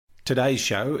Today's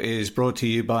show is brought to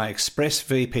you by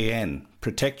ExpressVPN.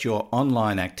 Protect your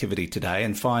online activity today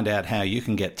and find out how you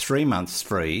can get 3 months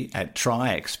free at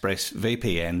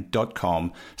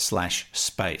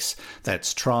tryexpressvpn.com/space.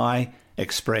 That's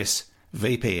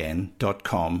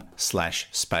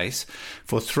tryexpressvpn.com/space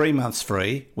for 3 months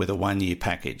free with a 1-year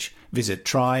package. Visit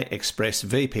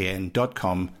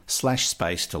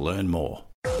tryexpressvpn.com/space to learn more.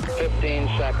 15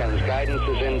 seconds. Guidance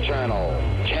is internal.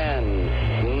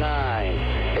 10,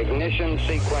 9. Ignition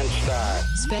sequence start.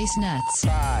 Space Nuts.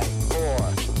 5, 4,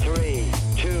 3,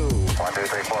 2. 1, 2,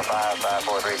 3, 4, 5, 5,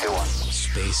 4, 3, 2, 1.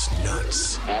 Space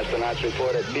Nuts. Astronauts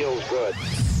report it feels good.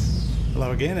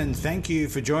 Hello again, and thank you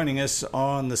for joining us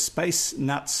on the Space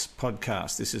Nuts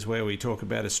podcast. This is where we talk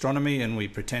about astronomy and we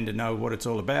pretend to know what it's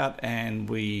all about, and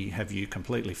we have you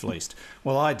completely fleeced.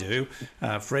 Well, I do.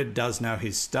 Fred does know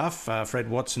his stuff. Fred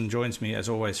Watson joins me, as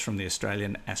always, from the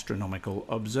Australian Astronomical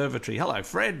Observatory. Hello,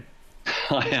 Fred.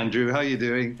 Hi, Andrew. How are you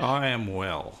doing? I am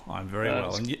well. I'm very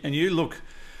well. And you look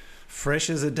fresh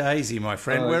as a daisy, my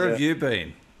friend. Where have you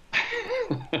been?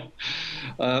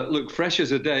 Look, fresh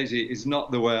as a daisy is not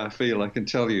the way I feel, I can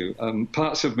tell you.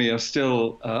 Parts of me are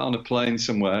still on a plane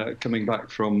somewhere coming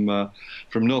back from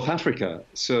North Africa.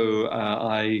 So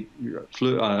I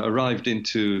arrived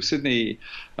into Sydney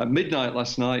at midnight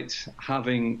last night,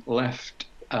 having left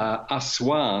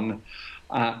Aswan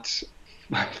at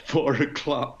 4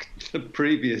 o'clock the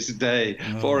previous day,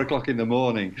 4 o'clock in the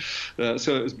morning.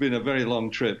 So it's been a very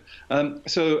long trip.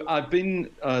 So I've been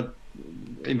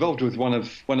involved with one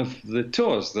of the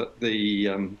tours that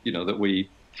that we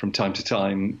from time to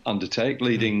time undertake,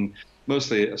 leading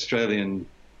mostly Australian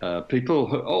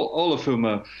people, all of whom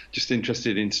are just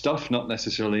interested in stuff, not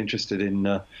necessarily interested in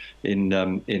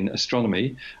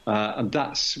astronomy, and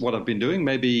that's what I've been doing.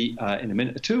 Maybe in a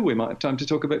minute or two we might have time to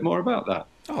talk a bit more about that.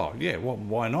 Oh, yeah, well,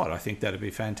 why not? I think that'd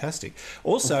be fantastic.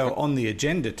 Also on the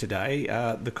agenda today,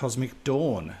 the cosmic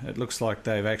dawn. It looks like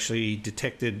they've actually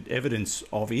detected evidence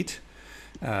of it,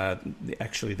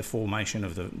 actually the formation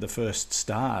of the first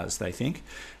stars, they think.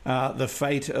 The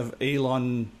fate of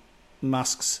Elon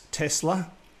Musk's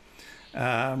Tesla,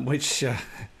 which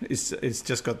is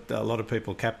just got a lot of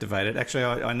people captivated. Actually,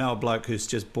 I know a bloke who's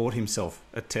just bought himself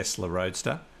a Tesla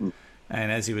Roadster,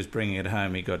 and as he was bringing it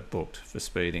home, he got booked for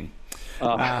speeding.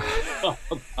 That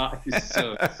is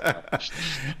so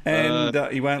and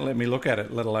he won't let me look at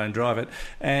it, let alone drive it.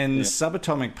 And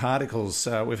subatomic particles,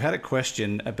 we've had a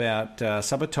question about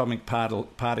subatomic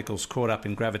particles caught up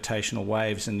in gravitational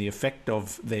waves and the effect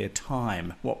of their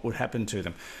time. What would happen to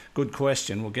them? Good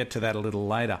question. We'll get to that a little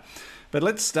later. But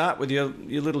let's start with your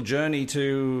little journey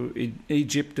to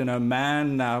Egypt and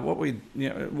Oman. What were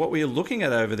you looking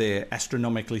at over there,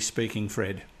 astronomically speaking,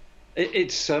 Fred?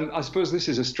 It's I suppose this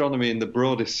is astronomy in the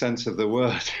broadest sense of the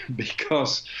word,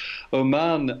 because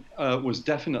Oman was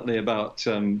definitely about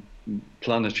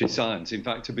planetary science. In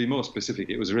fact, to be more specific,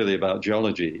 it was really about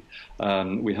geology.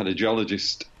 We had a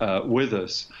geologist with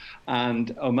us,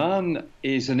 and Oman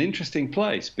is an interesting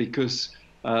place because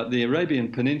the Arabian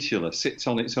Peninsula sits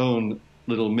on its own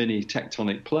little mini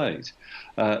tectonic plate,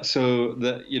 so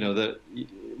that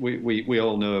we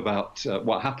all know about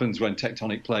what happens when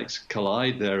tectonic plates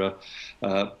collide. There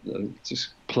are just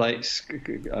plates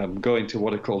going to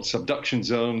what are called subduction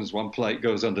zones. One plate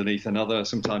goes underneath another.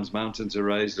 Sometimes mountains are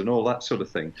raised and all that sort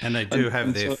of thing. And they do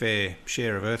have their fair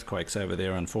share of earthquakes over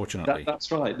there, unfortunately.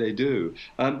 That's right, they do.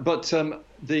 But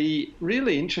the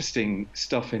really interesting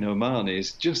stuff in Oman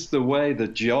is just the way the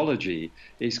geology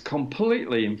is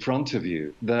completely in front of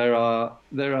you. There are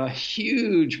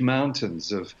huge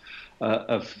mountains of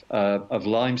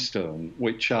limestone,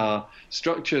 which are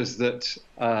structures that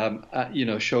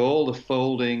show all the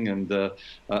folding and the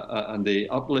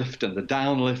uplift and the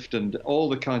downlift and all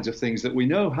the kinds of things that we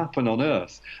know happen on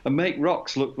Earth and make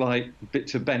rocks look like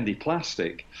bits of bendy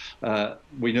plastic.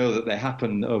 We know that they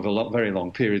happen over very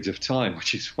long periods of time,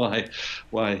 which is why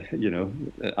they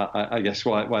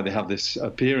have this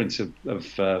appearance of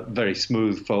very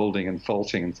smooth folding and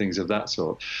faulting and things of that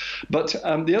sort. But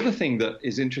the other thing that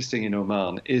is interesting in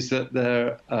Oman is that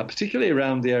there, particularly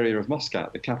around the area of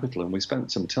Muscat, the capital, and we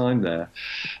spent some time there,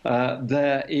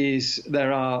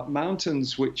 there are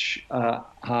mountains which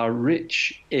are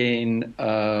rich in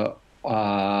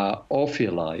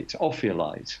ophiolite,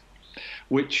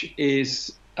 which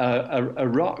is a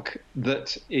rock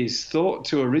that is thought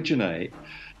to originate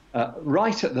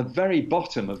right at the very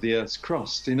bottom of the Earth's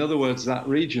crust. In other words, that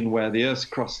region where the Earth's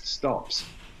crust stops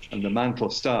and the mantle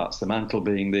starts, the mantle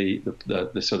being the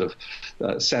sort of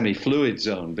semi-fluid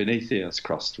zone beneath the Earth's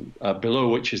crust, below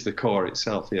which is the core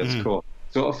itself, the Earth's core.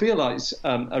 So ophiolite's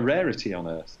a rarity on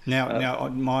Earth. Now,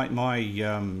 my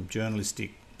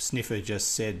journalistic sniffer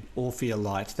just said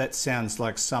Orpheolite. That sounds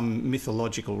like some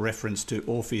mythological reference to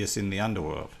Orpheus in the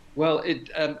underworld. Well,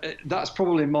 that's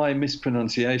probably my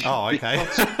mispronunciation. Oh, okay.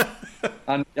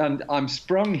 And I'm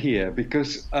sprung here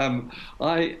because the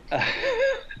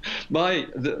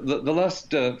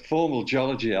last formal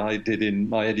geology I did in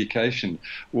my education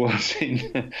was in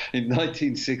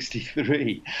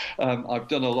 1963. I've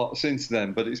done a lot since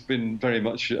then, but it's been very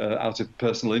much out of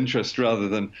personal interest rather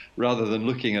than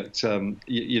looking at the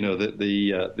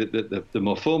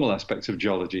more formal aspects of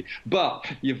geology.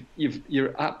 But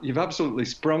you've absolutely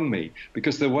sprung me,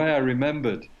 because the way I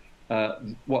remembered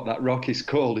what that rock is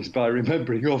called is by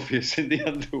remembering Orpheus in the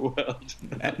underworld.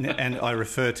 And I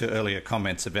refer to earlier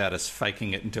comments about us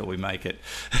faking it until we make it.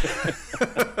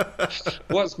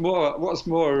 What's more,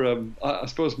 I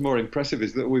suppose more impressive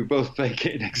is that we both fake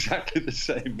it in exactly the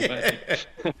same way.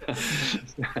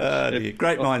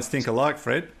 Great minds think alike,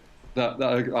 Fred. That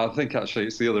I think actually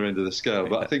it's the other end of the scale,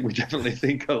 but I think we definitely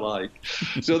think alike.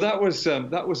 So that was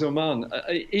Oman.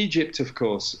 Egypt, of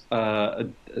course, a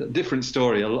different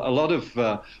story. A lot of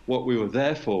what we were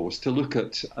there for was to look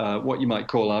at what you might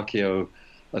call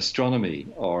archaeoastronomy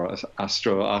or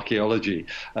astroarchaeology.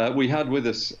 We had with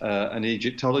us an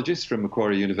Egyptologist from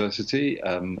Macquarie University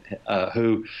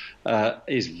who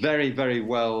is very, very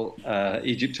well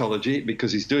Egyptology,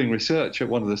 because he's doing research at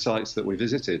one of the sites that we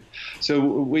visited. So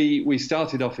we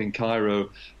started off in Cairo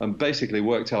and basically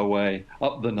worked our way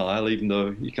up the Nile, even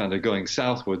though you're kind of going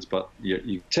southwards, but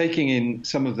you're taking in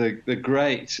some of the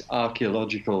great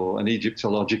archaeological and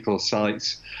Egyptological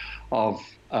sites of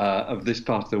this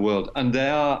part of the world, and they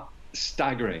are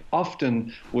staggering,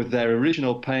 often with their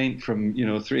original paint from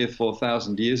 3,000 or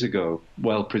 4,000 years ago,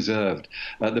 well preserved.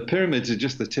 The pyramids are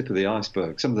just the tip of the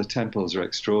iceberg. Some of the temples are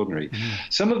extraordinary.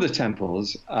 Some of the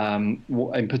temples,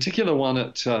 in particular one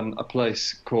at a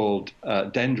place called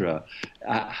Dendra,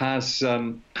 has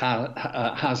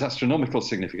astronomical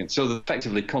significance. So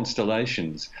effectively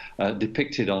constellations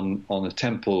depicted on a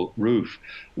temple roof.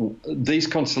 These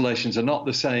constellations are not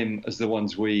the same as the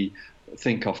ones we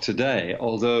think of today,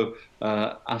 although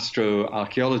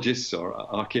astroarchaeologists or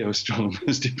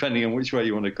archaeoastronomers, depending on which way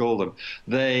you want to call them,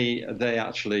 they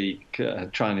actually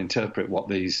try and interpret what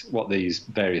these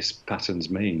various patterns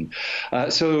mean.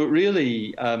 So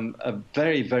really a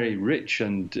very, very rich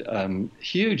and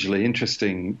hugely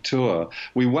interesting tour.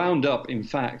 We wound up, in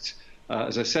fact,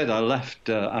 as I said, I left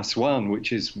Aswan,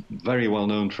 which is very well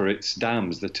known for its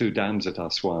dams, the two dams at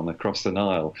Aswan across the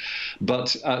Nile. But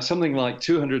something like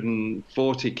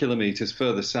 240 kilometers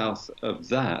further south of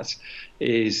that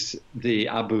is the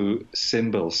Abu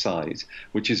Simbel site,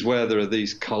 which is where there are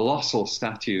these colossal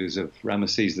statues of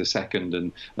Ramesses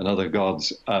II and other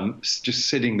gods just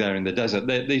sitting there in the desert.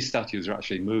 These statues are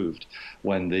actually moved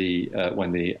when the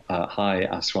High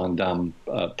Aswan Dam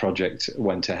project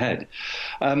went ahead.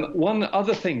 One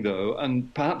other thing, though,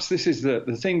 and perhaps this is the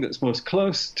thing that's most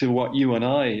close to what you and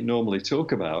I normally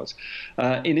talk about,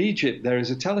 in Egypt there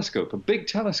is a telescope, a big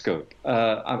telescope.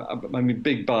 I mean,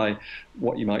 big by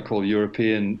what you might call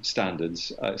European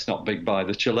standards. It's not big by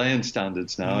the Chilean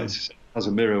standards now. It has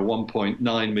a mirror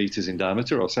 1.9 meters in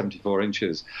diameter, or 74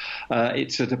 inches.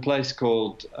 It's at a place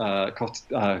called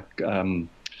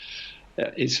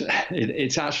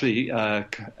it's actually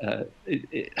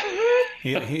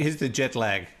here's the jet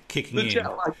lag kicking in. The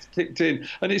jet lag's kicked in,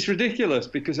 and it's ridiculous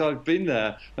because I've been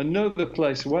there and know the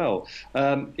place well.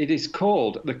 It is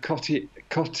called the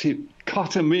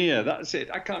Kotamia, that's it.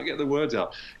 I can't get the words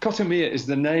out. Kotamia is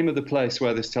the name of the place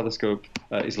where this telescope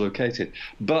is located.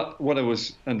 But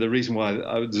the reason why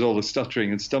there's all the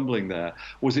stuttering and stumbling there,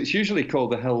 was it's usually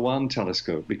called the Helwan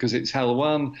telescope, because it's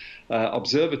Helwan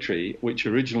Observatory which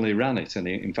originally ran it, and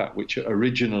in fact which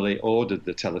originally ordered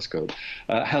the telescope.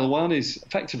 Helwan is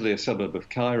effectively a suburb of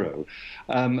Cairo,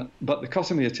 but the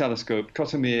Kotamia telescope,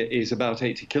 Kotamia is about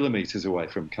 80 kilometers away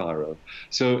from Cairo,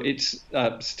 so it's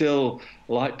still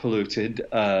light polluted.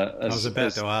 I was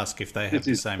about to ask if they have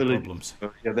the same problems.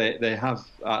 Yeah, they have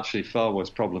actually far worse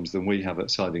problems than we have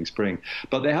at Siding Spring.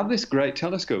 But they have this great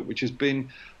telescope which has been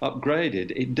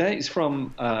upgraded. It dates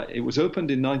from, it was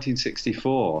opened in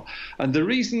 1964. And the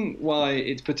reason why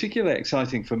it's particularly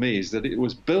exciting for me is that it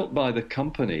was built by the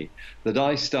company that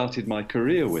I started my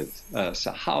career with,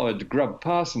 Sir Howard Grubb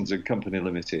Parsons and Company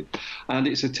Limited. And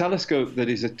it's a telescope that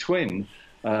is a twin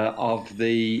of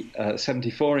the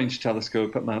 74-inch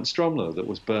telescope at Mount Stromlo that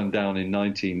was burned down in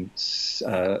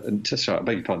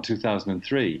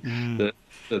 2003.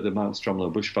 The Mount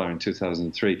Stromlo bushfire in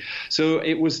 2003. So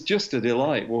it was just a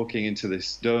delight walking into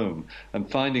this dome and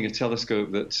finding a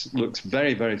telescope that looks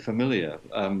very, very familiar,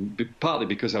 partly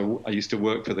because I used to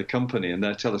work for the company and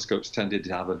their telescopes tended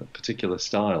to have a particular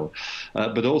style,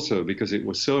 but also because it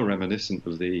was so reminiscent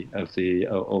of the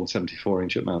old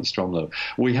 74-inch at Mount Stromlo.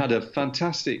 We had a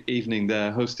fantastic evening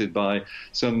there hosted by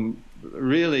some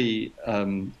really,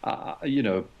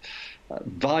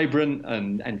 vibrant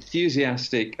and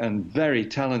enthusiastic and very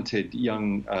talented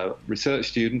young research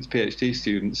students, PhD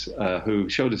students, who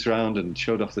showed us around and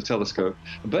showed off the telescope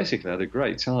and basically had a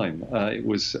great time. It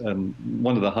was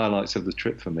one of the highlights of the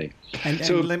trip for me. And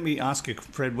let me ask you,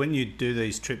 Fred, when you do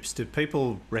these trips, do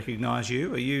people recognise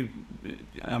you? Are you,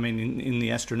 in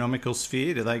the astronomical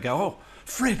sphere, do they go, "Oh,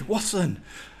 Fred Watson,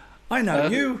 I know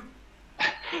you"?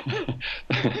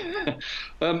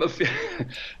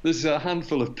 There's a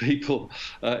handful of people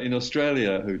in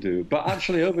Australia who do, but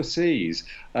actually overseas,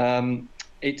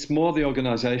 it's more the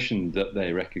organisation that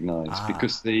they recognise,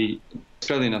 because the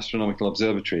Australian Astronomical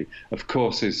Observatory, of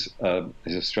course, is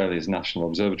Australia's national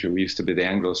observatory. We used to be the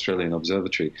Anglo-Australian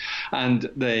Observatory, and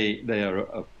they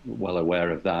are well aware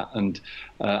of that. And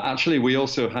actually, we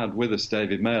also had with us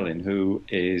David Malin, who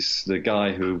is the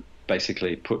guy who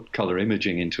basically put colour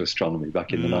imaging into astronomy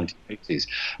back in the 1980s,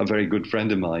 a very good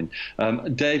friend of mine.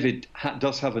 David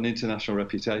does have an international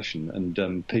reputation,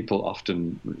 and people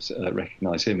often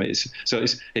recognise him. It's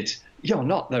 "You're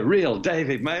not the real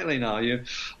David Malin, are you?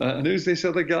 And who's this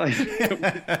other guy?"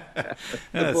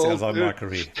 That sounds like my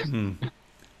career.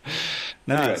 No,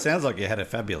 anyway. It sounds like you had a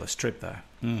fabulous trip, though.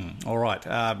 All right.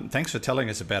 Thanks for telling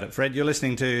us about it, Fred. You're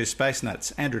listening to Space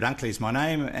Nuts. Andrew Dunkley is my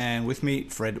name, and with me,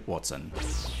 Fred Watson.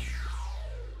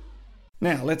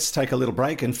 Now, let's take a little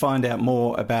break and find out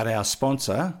more about our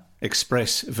sponsor,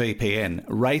 ExpressVPN,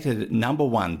 rated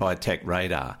 #1 by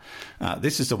TechRadar.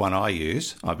 This is the one I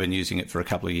use. I've been using it for a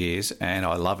couple of years, and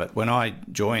I love it. When I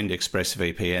joined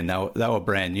ExpressVPN, they were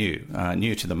brand new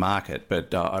to the market,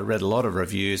 but I read a lot of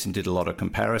reviews and did a lot of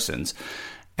comparisons,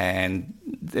 and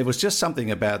there was just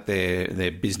something about their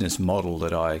business model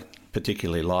that I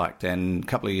particularly liked, and a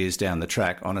couple of years down the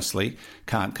track, honestly,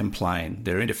 can't complain.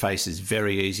 Their interface is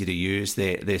very easy to use.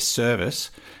 Their service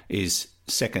is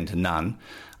second to none.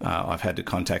 I've had to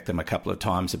contact them a couple of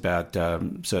times about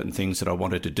certain things that I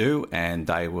wanted to do, and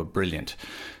they were brilliant.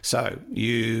 So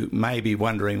you may be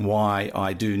wondering why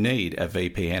I do need a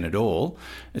VPN at all.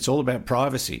 It's all about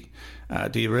privacy.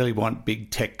 Do you really want big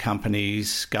tech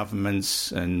companies,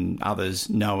 governments and others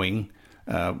knowing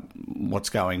what's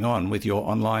going on with your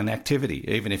online activity?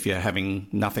 Even if you're having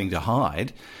nothing to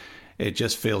hide, it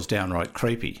just feels downright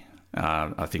creepy.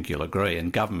 I think you'll agree.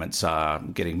 And governments are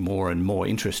getting more and more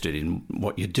interested in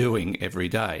what you're doing every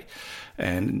day.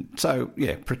 And so,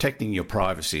 protecting your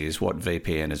privacy is what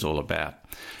VPN is all about.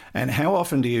 And how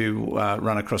often do you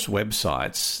run across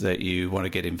websites that you want to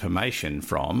get information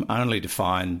from only to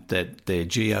find that they're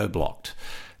geo-blocked?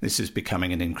 This is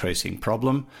becoming an increasing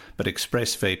problem, but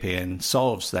ExpressVPN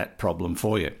solves that problem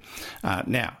for you.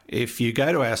 Now, if you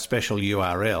go to our special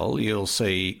URL, you'll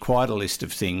see quite a list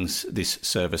of things this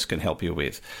service can help you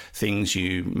with, things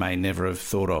you may never have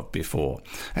thought of before.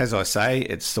 As I say,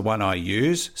 it's the one I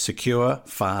use, secure,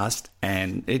 fast,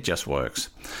 and it just works.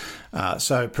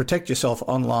 So protect yourself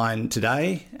online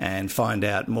today and find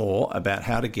out more about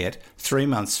how to get 3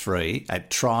 months free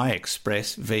at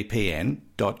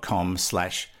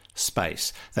tryexpressvpn.com/space.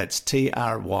 That's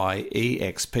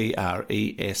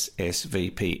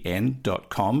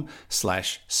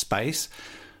tryexpressvpn.com/space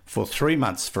for 3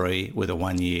 months free with a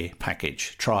 1-year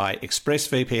package. Try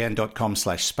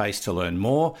expressvpn.com/space to learn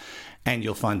more, and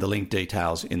you'll find the link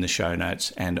details in the show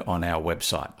notes and on our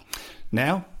website.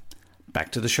 Now,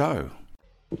 back to the show.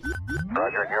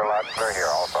 Roger, you're loud and clear here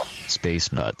also.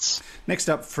 Space Nuts. Next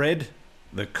up, Fred,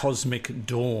 The Cosmic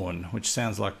Dawn, which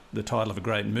sounds like the title of a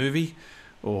great movie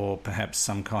or perhaps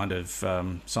some kind of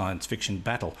science fiction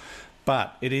battle.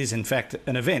 But it is, in fact,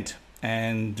 an event,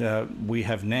 and we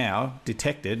have now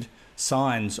detected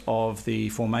signs of the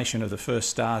formation of the first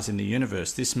stars in the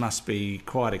universe. This must be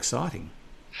quite exciting.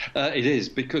 It is,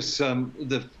 because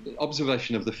the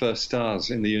observation of the first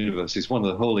stars in the universe is one of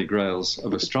the holy grails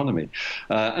of astronomy.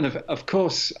 And of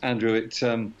course, Andrew, it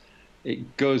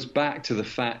goes back to the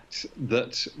fact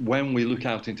that when we look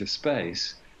out into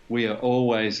space, we are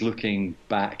always looking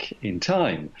back in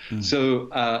time. So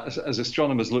as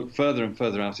astronomers look further and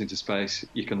further out into space,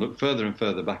 you can look further and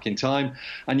further back in time,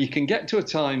 and you can get to a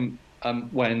time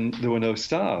when there were no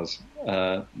stars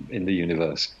in the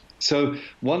universe. So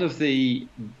one of the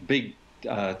big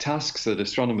tasks that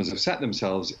astronomers have set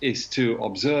themselves is to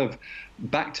observe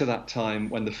back to that time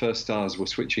when the first stars were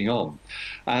switching on.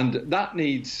 And that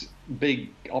needs big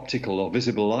optical or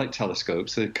visible light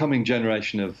telescopes. The coming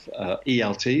generation of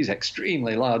ELTs,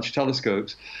 extremely large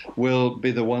telescopes, will be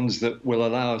the ones that will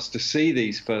allow us to see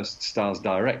these first stars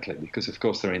directly, because of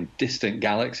course they're in distant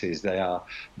galaxies. They are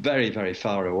very, very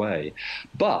far away.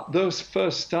 But those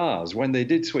first stars, when they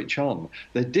did switch on,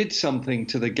 they did something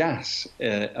to the gas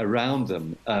around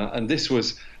them, and this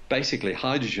was basically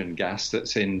hydrogen gas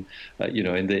that's in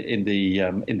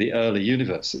the early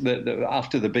universe.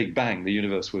 After the Big Bang, the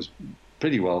universe was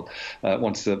pretty well,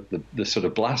 once the sort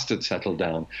of blast had settled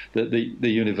down, the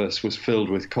universe was filled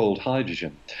with cold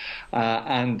hydrogen.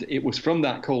 And it was from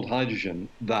that cold hydrogen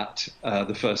that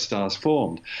the first stars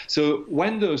formed. So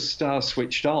when those stars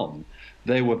switched on,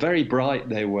 they were very bright,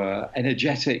 they were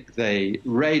energetic, they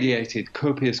radiated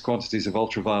copious quantities of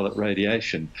ultraviolet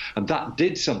radiation, and that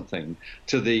did something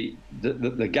to the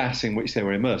gas in which they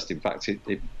were immersed. In fact,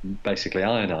 it basically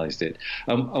ionized it.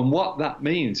 And what that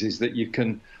means is that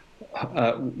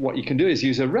what you can do is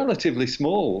use a relatively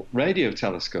small radio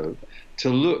telescope to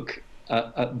look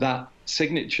at that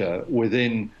signature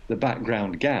within the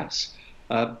background gas,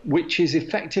 which is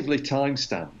effectively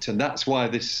time-stamped, and that's why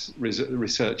this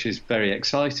research is very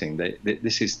exciting.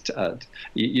 This is,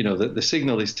 the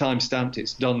signal is time-stamped.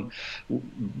 It's done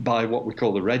by what we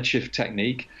call the redshift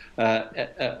technique.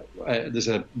 There's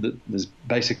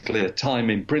basically a time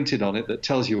imprinted on it that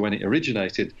tells you when it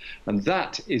originated, and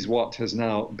that is what has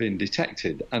now been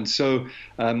detected. And so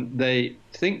they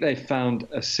think they found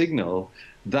a signal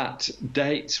that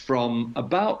dates from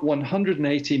about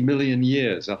 180 million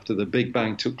years after the Big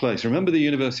Bang took place. Remember, the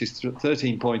universe is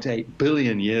 13.8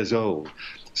 billion years old.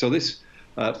 So this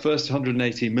first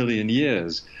 180 million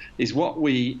years is what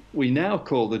we now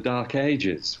call the Dark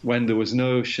Ages, when there was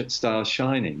no stars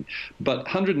shining. But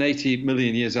 180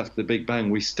 million years after the Big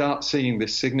Bang, we start seeing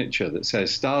this signature that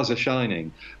says stars are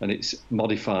shining, and it's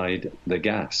modified the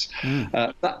gas.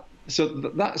 So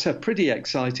that's a pretty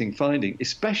exciting finding,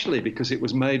 especially because it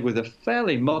was made with a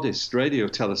fairly modest radio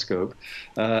telescope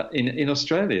in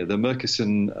Australia, the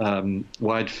Murchison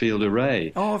Wide Field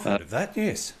Array. Oh, I've heard of that,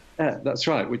 yes. Yeah, that's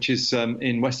right, which is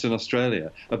in Western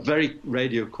Australia, a very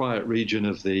radio quiet region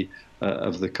of the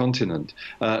continent.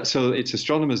 So it's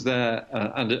astronomers there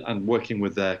and working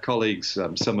with their colleagues,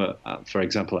 some are, for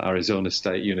example, at Arizona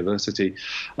State University.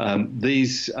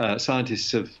 These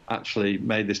scientists have actually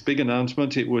made this big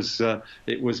announcement. It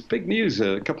was big news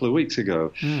a couple of weeks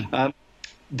ago.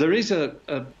 There is a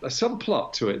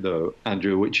subplot to it, though,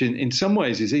 Andrew, which in some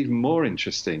ways is even more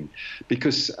interesting,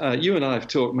 because you and I have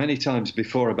talked many times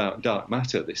before about dark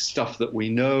matter, this stuff that we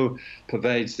know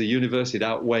pervades the universe. It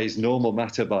outweighs normal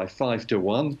matter by 5 to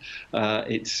 1.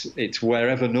 It's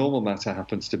wherever normal matter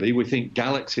happens to be. We think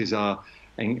galaxies are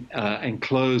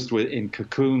enclosed in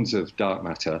cocoons of dark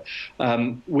matter.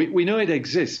 We know it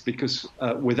exists because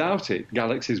without it,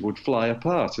 galaxies would fly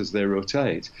apart as they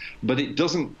rotate. But it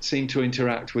doesn't seem to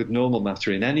interact with normal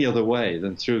matter in any other way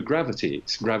than through gravity.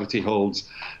 Gravity holds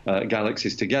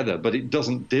galaxies together, but it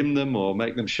doesn't dim them or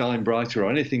make them shine brighter or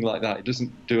anything like that. It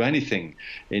doesn't do anything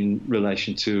in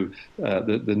relation to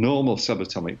the normal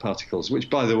subatomic particles, which,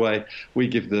 by the way, we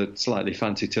give the slightly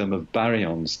fancy term of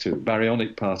baryons to.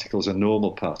 Baryonic particles are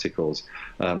normal particles.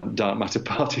 Dark matter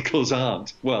particles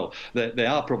aren't. Well, they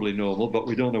are probably normal, but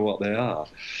we don't know what they are.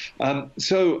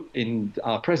 So in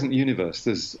our present universe,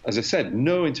 there's, as I said,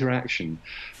 no interaction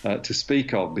to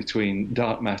speak of between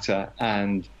dark matter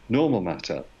and normal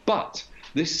matter. But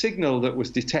this signal that was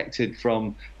detected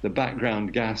from the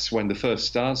background gas when the first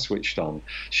stars switched on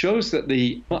shows that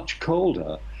the much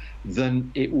colder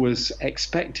than it was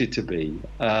expected to be.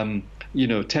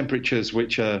 Temperatures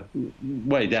which are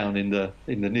way down in the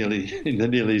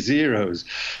nearly zeros,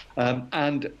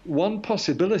 and one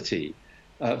possibility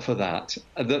for that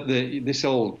this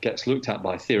all gets looked at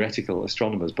by theoretical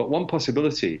astronomers, but one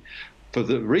possibility for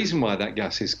the reason why that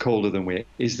gas is colder than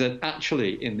is that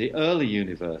actually in the early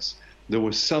universe there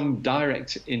was some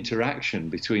direct interaction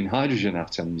between hydrogen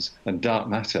atoms and dark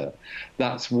matter.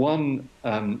 That's one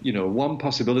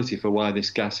possibility for why this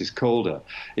gas is colder.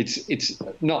 It's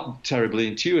not terribly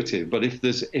intuitive, but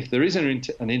if there is an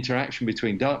interaction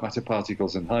between dark matter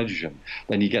particles and hydrogen,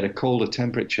 then you get a colder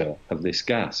temperature of this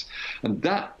gas, and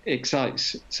that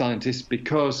excites scientists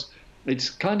because it's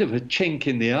kind of a chink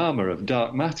in the armor of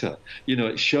dark matter.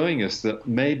 It's showing us that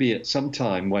maybe at some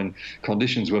time when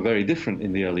conditions were very different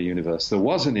in the early universe, there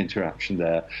was an interaction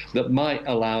there that might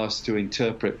allow us to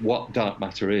interpret what dark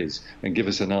matter is and give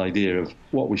us an idea of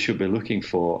what we should be looking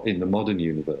for in the modern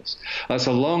universe. That's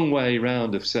a long way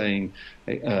round of saying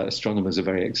astronomers are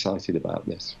very excited about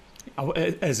this.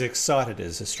 As excited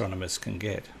as astronomers can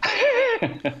get.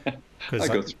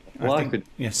 Because I think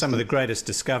some of the greatest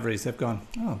discoveries, they've gone,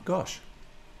 oh gosh,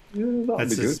 that'd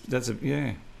be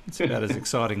good. It's about as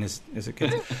exciting as it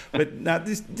gets. But now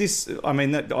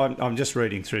I'm just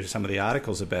reading through some of the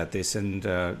articles about this, and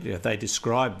they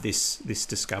describe this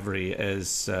discovery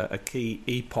as a key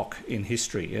epoch in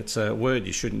history. It's a word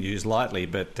you shouldn't use lightly,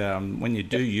 but when you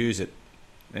do use it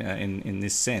in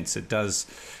this sense, it does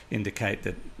indicate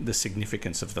that the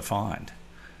significance of the find.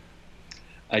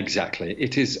 Exactly.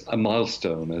 It is a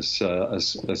milestone, as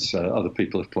other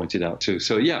people have pointed out too.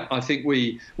 So, I think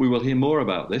we will hear more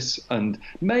about this, and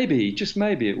maybe, just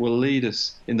maybe, it will lead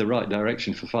us in the right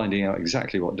direction for finding out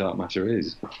exactly what dark matter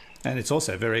is. And it's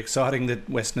also very exciting that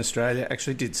Western Australia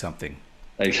actually did something.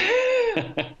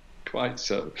 Quite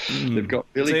so. They've got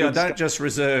really good I don't stuff. Just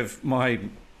reserve my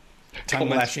tongue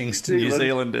lashings to New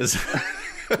Zealanders.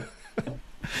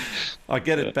 I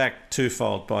get it back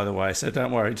twofold, by the way, so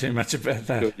don't worry too much about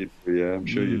that. I'm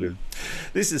sure you do.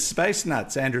 This is Space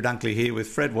Nuts. Andrew Dunkley here with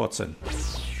Fred Watson.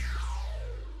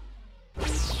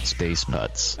 Space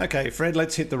Nuts. Okay, Fred,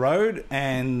 let's hit the road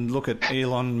and look at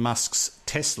Elon Musk's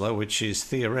Tesla, which is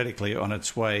theoretically on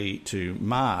its way to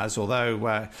Mars,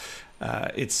 although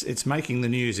it's making the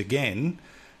news again.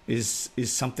 Is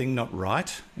something not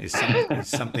right? Is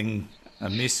something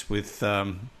amiss with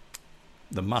the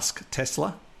Musk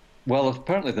Tesla? Well,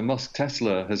 apparently the Musk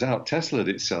Tesla has out-Tesla'd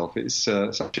itself. It's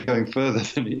actually going further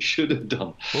than it should have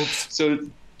done. Oops. So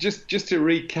just to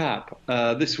recap,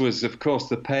 this was, of course,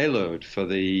 the payload for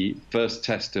the first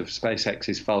test of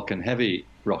SpaceX's Falcon Heavy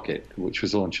rocket, which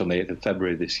was launched on the 8th of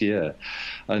February this year.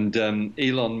 And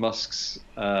Elon Musk's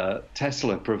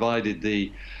Tesla provided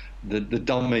the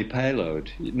dummy payload.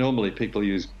 Normally people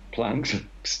use planks,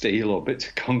 steel or bits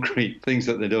of concrete, things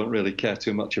that they don't really care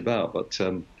too much about. But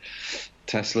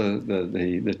Tesla,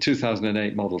 the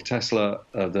 2008 model Tesla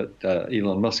that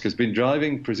Elon Musk has been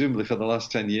driving, presumably for the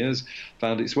last 10 years,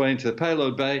 found its way into the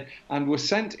payload bay and was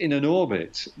sent in an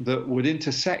orbit that would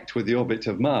intersect with the orbit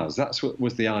of Mars. That's what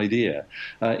was the idea.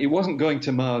 It wasn't going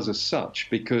to Mars as such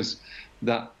because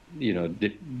that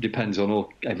depends on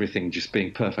everything just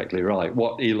being perfectly right.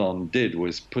 What Elon did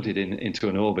was put it into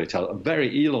an orbit, a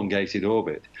very elongated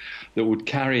orbit that would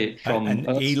carry it from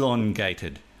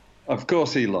elongated. Of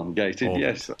course, elongated. Orbit.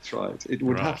 Yes, that's right. It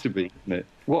would have to be, isn't it?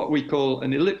 What we call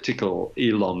an elliptical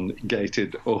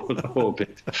elongated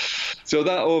orbit. So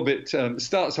that orbit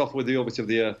starts off with the orbit of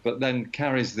the Earth, but then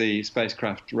carries the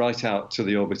spacecraft right out to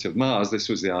the orbit of Mars. This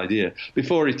was the idea,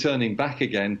 before returning back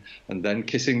again and then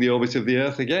kissing the orbit of the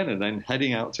Earth again and then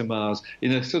heading out to Mars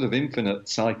in a sort of infinite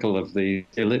cycle of the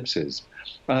ellipses.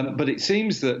 But it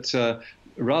seems that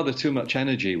rather too much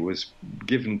energy was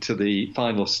given to the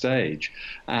final stage,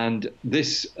 and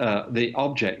this the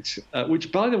object,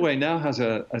 which by the way now has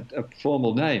a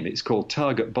formal name. It's called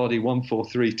Target Body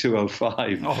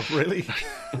 143205. Oh, really?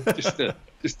 just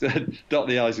to dot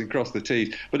the I's and cross the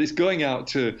T's. But it's going out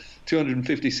to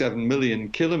 257 million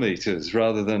kilometres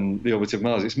rather than the orbit of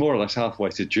Mars. It's more or less halfway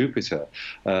to Jupiter,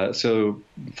 so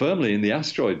firmly in the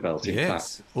asteroid belt. In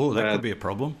fact. Oh, that could be a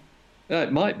problem.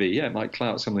 It might be, it might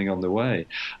clout something on the way.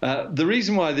 The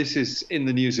reason why this is in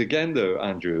the news again, though,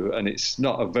 Andrew, and it's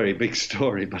not a very big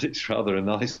story, but it's rather a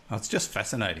nice... Oh, it's just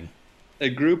fascinating. A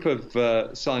group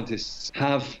of scientists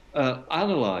have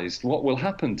analysed what will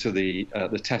happen to the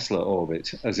Tesla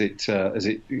orbit as it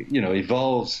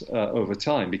evolves over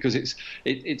time, because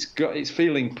it's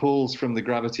feeling pulls from the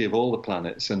gravity of all the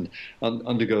planets and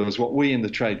undergoes what we in the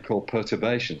trade call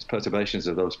perturbations. Perturbations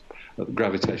are those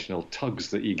gravitational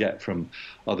tugs that you get from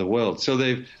other worlds. So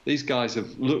these guys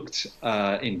have looked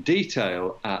in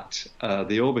detail at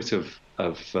the orbit of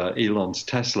Elon's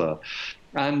Tesla,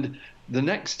 and the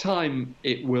next time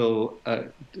it will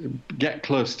get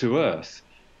close to Earth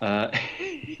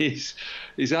is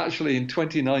actually in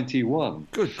 2091.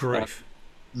 Good grief.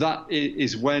 That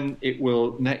is when it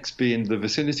will next be in the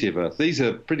vicinity of Earth. These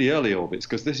are pretty early orbits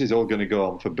because this is all going to go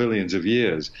on for billions of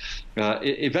years.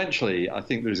 Eventually, I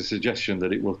think there's a suggestion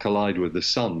that it will collide with the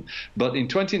Sun. But in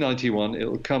 2091, it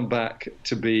will come back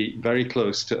to be very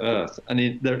close to Earth.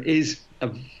 And there is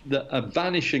a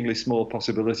vanishingly small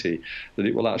possibility that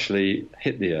it will actually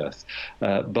hit the Earth,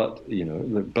 but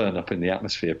burn up in the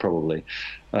atmosphere probably.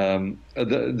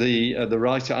 The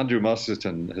writer Andrew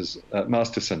Masterson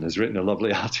has written a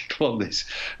lovely article on this,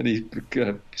 and he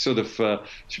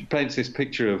paints this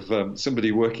picture of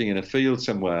somebody working in a field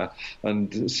somewhere,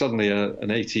 and suddenly an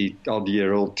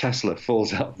 80-odd-year-old Tesla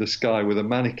falls out of the sky with a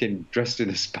mannequin dressed in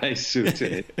a spacesuit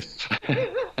in it.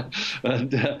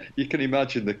 And you can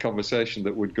imagine the conversation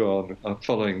that would go on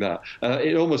following that.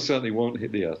 It almost certainly won't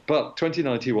hit the Earth, but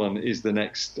 2091 is the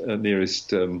next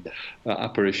nearest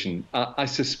apparition. I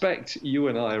suspect you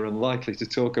and I are unlikely to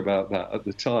talk about that at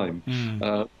the time,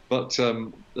 but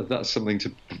that's something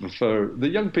for the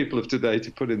young people of today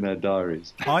to put in their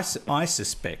diaries. I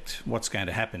suspect what's going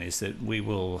to happen is that we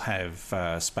will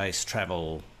have space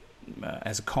travel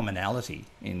as a commonality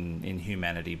in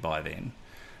humanity by then.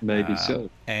 Maybe so.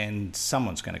 And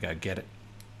someone's going to go get it.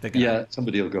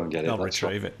 Somebody will go and get it. They'll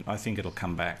retrieve it. I think it'll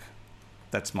come back.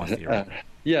 That's my theory.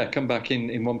 Come back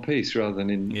in one piece rather than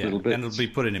in little bits. And it'll be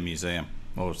put in a museum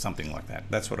or something like that.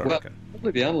 That's what I reckon.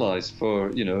 It'll be analysed for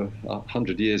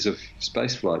 100 years of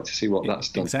space flight to see what that's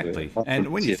done. Exactly. And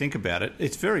when you think about it,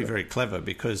 it's very, very clever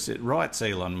because it writes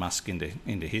Elon Musk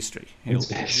into history. He'll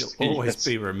always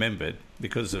be remembered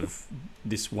because of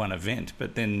this one event,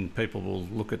 but then people will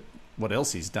look at what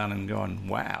else he's done and gone,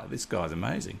 wow, this guy's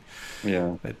amazing.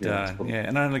 Yeah. But and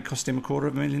it only cost him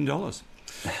 $250,000.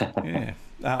 Yeah.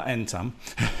 And some.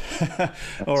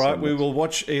 All right, we will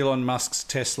watch Elon Musk's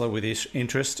Tesla with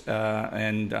interest,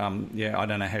 and I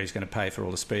don't know how he's going to pay for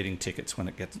all the speeding tickets when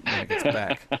it gets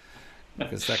back,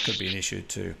 because that could be an issue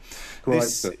too.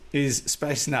 This is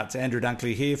Space Nuts. Andrew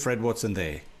Dunkley here, Fred Watson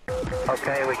there.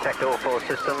 Okay, we checked all 4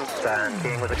 systems and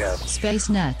keying with a go. Space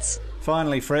Nuts.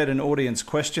 Finally, Fred, an audience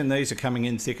question. These are coming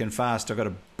in thick and fast. I've got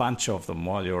a bunch of them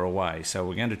while you're away, so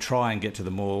we're going to try and get to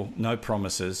them all. No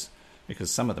promises,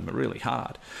 because some of them are really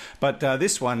hard. But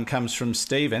this one comes from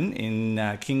Stephen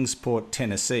in Kingsport,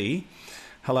 Tennessee.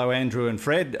 Hello, Andrew and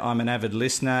Fred. I'm an avid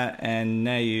listener, and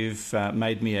now you've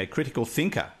made me a critical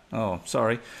thinker. Oh,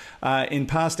 sorry. In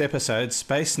past episodes,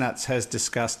 Space Nuts has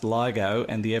discussed LIGO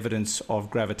and the evidence of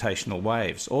gravitational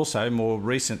waves. Also, more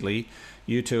recently,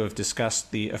 you two have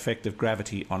discussed the effect of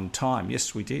gravity on time.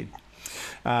 Yes, we did.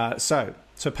 So,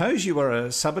 suppose you were a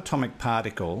subatomic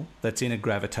particle that's in a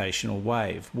gravitational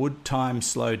wave. Would time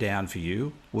slow down for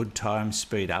you? Would time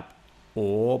speed up?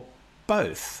 Or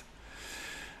both?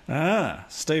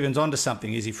 Stephen's onto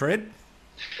something, is he, Fred?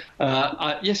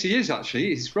 Yes, he is actually.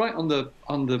 He's right on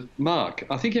the mark.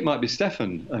 I think it might be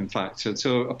Stefan, in fact.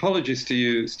 So apologies to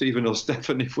you, Stephen or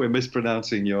Stefan, if we're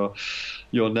mispronouncing your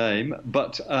name.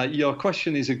 But your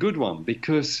question is a good one,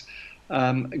 because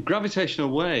gravitational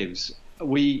waves,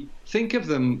 we think of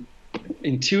them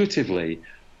intuitively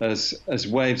as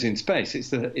waves in space. It's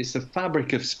the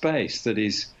fabric of space that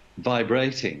is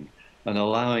vibrating and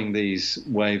allowing these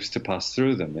waves to pass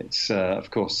through them. It's of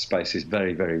course, space is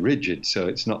very, very rigid, so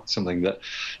it's not something that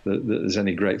there's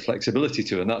any great flexibility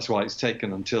to, and that's why it's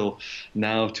taken until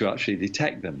now to actually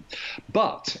detect them.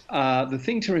 But the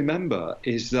thing to remember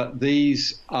is that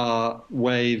these are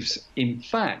waves. In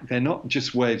fact, they're not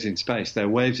just waves in space, they're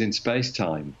waves in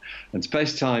space-time. And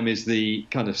space-time is the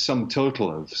kind of sum total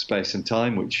of space and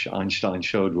time, which Einstein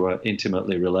showed were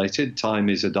intimately related. Time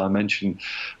is a dimension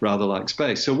rather like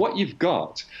space. So what you've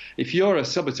got, if you're a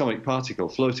subatomic particle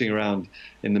floating around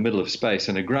in the middle of space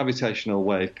and a gravitational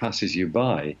wave passes you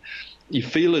by, you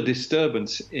feel a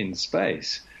disturbance in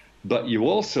space, but you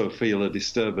also feel a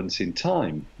disturbance in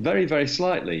time, very, very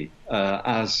slightly,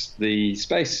 as the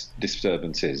space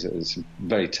disturbance is. It's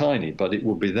very tiny, but it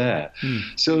will be there.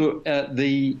 So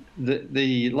the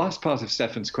last part of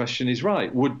Stefan's question is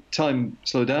right. Would time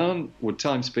slow down? Would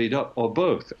time speed up? Or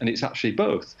both? And it's actually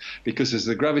both, because as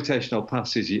the gravitational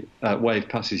wave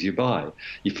passes you by,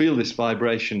 you feel this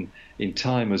vibration in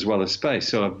time as well as space.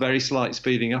 So a very slight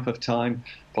speeding up of time,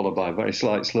 followed by a very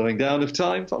slight slowing down of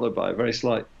time, followed by a very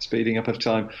slight speeding up of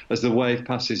time as the wave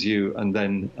passes you and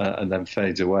then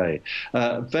fades away.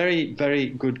 Very, very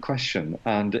good question,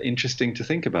 and interesting to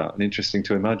think about, and interesting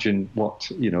to imagine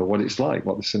what it's like,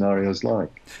 what the scenario is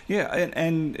like. Yeah,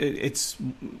 and it's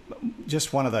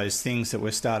just one of those things that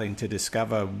we're starting to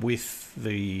discover with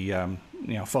the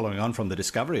following on from the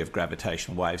discovery of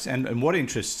gravitational waves. And what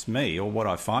interests me, or what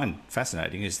I find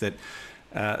fascinating, is that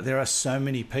there are so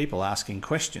many people asking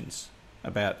questions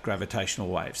about gravitational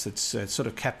waves. It's sort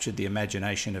of captured the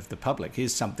imagination of the public.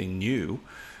 Here's something new.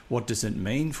 What does it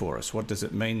mean for us? What does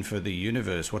it mean for the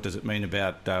universe? What does it mean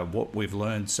about what we've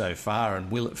learned so far?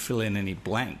 And will it fill in any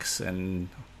blanks? And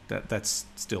That's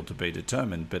still to be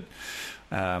determined, but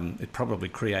it probably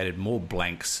created more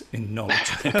blanks in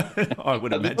knowledge, I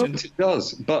would imagine. It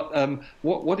does, but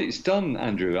what it's done,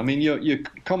 Andrew, I mean, your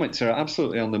comments are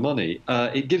absolutely on the money.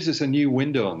 It gives us a new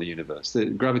window on the universe. The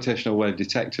gravitational wave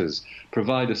detectors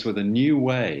provide us with a new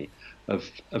way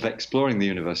of exploring the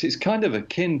universe. It's kind of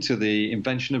akin to the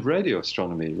invention of radio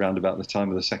astronomy around about the time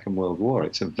of the Second World War.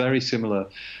 It's a very similar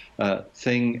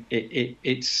thing.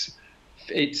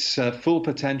 Its full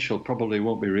potential probably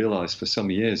won't be realised for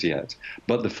some years yet,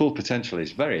 but the full potential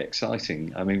is very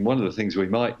exciting. I mean, one of the things we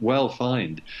might well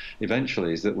find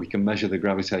eventually is that we can measure the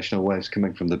gravitational waves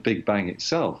coming from the Big Bang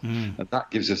itself, and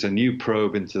that gives us a new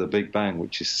probe into the Big Bang,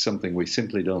 which is something we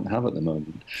simply don't have at the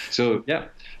moment. So, yeah,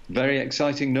 very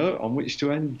exciting note on which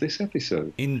to end this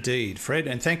episode. Indeed, Fred,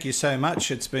 and thank you so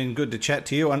much. It's been good to chat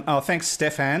to you. And thanks,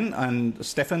 Stefan. And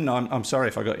Stefan, I'm sorry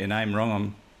if I got your name wrong.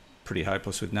 I'm pretty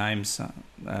hopeless with names,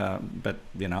 but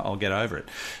I'll get over it.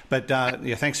 But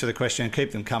thanks for the question.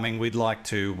 Keep them coming. We'd like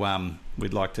to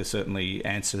certainly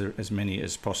answer as many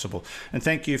as possible. And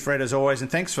thank you, Fred, as always.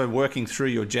 And thanks for working through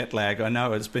your jet lag. I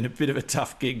know it's been a bit of a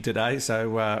tough gig today,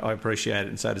 so I appreciate it,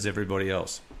 and so does everybody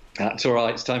else. That's all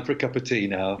right. It's time for a cup of tea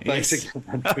now. Thanks again,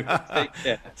 Andrew. Take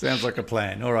care. Sounds like a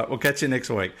plan. All right, we'll catch you next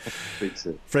week.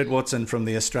 Fred Watson from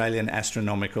the Australian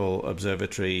Astronomical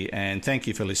Observatory, and thank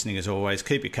you for listening as always.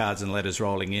 Keep your cards and letters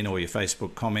rolling in, or your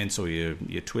Facebook comments, or your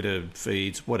Twitter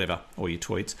feeds, whatever, or your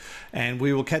tweets. And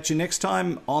we will catch you next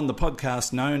time on the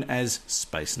podcast known as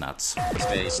Space Nuts.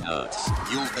 Space Nuts.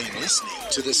 You've been listening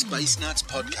to the Space Nuts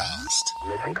podcast.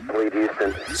 Mission complete,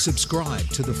 Houston. Subscribe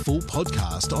to the full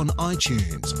podcast on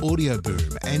iTunes, Audio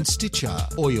Boom and Stitcher,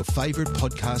 or your favourite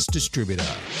podcast distributor.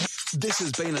 This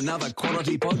has been another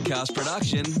quality podcast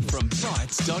production from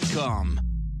Bytes.com.